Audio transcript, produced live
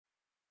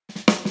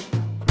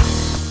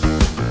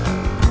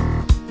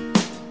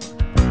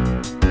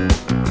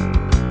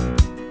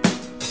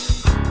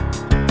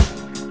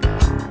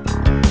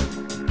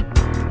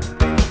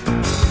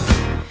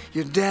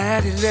Your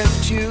daddy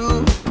left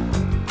you,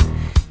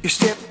 your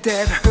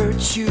stepdad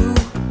hurt you.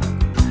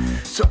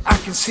 So I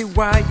can see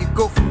why you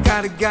go from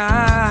guy to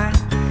guy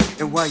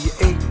and why you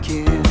ache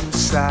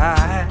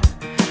inside.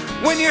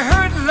 When you're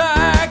hurt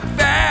like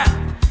that,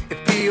 it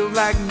feels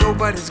like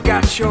nobody's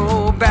got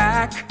your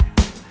back.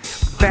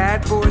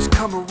 Bad boys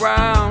come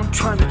around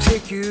trying to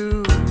take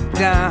you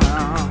down.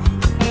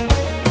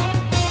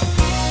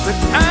 But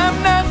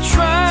I'm not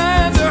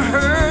trying to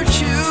hurt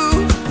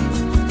you,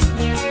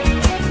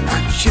 I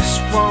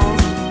just want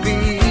to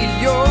be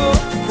your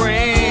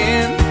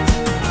friend.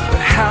 But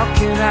how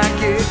can I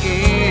get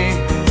in?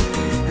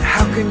 And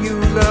how can you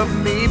love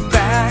me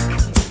back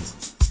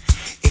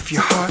if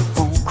your heart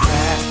won't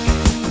crack?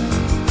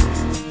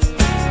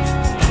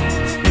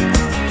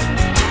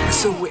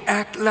 So we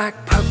act like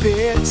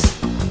puppets,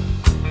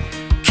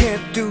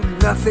 can't do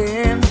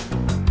nothing,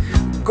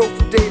 go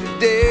from day to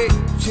day,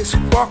 just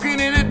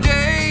walking in a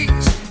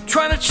daze,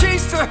 trying to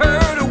chase the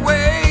hurt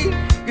away.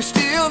 You're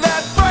still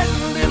that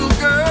frightened little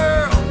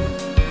girl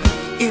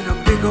in a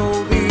big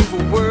old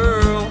evil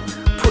world,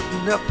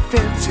 putting up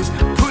fences,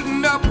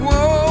 putting up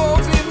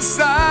walls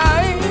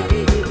inside.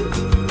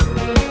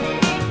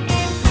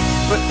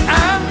 But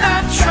I'm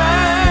not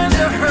trying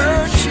to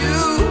hurt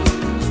you,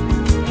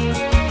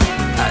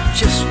 I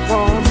just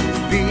want to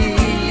be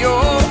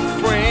your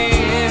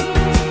friend.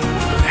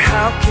 But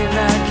how can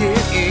I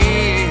get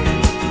in?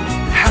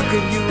 How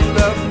can you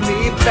love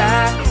me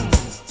back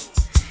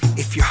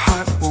if your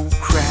heart won't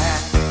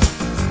crack?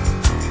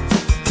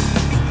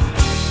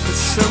 But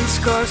some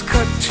scars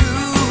cut too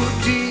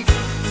deep,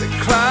 the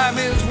climb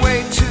is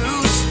way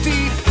too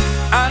steep.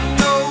 I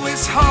know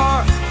it's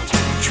hard to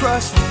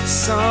trust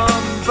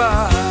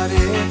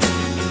somebody.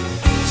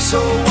 So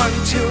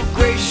until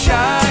grace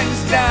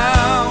shines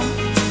down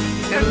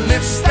and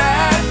lifts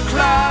that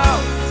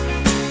cloud,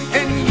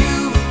 and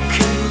you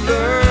can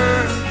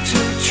learn to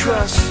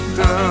trust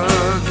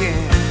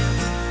again,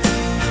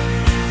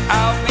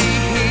 I'll be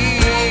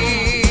here.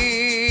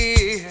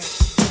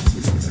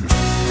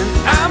 And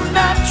I'm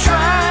not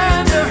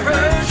trying to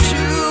hurt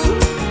you,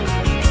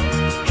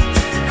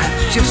 I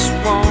just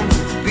want to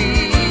be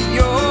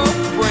your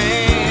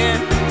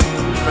friend.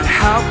 But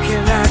how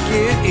can I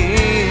get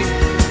in?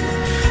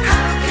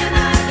 How can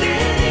I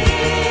get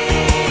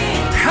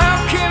in? How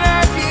can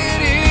I get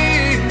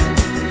in?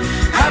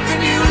 How can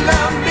you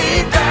love me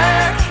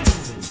back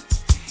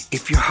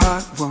if your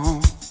heart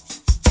won't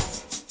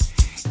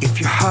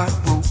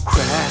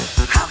crack?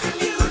 How can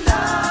you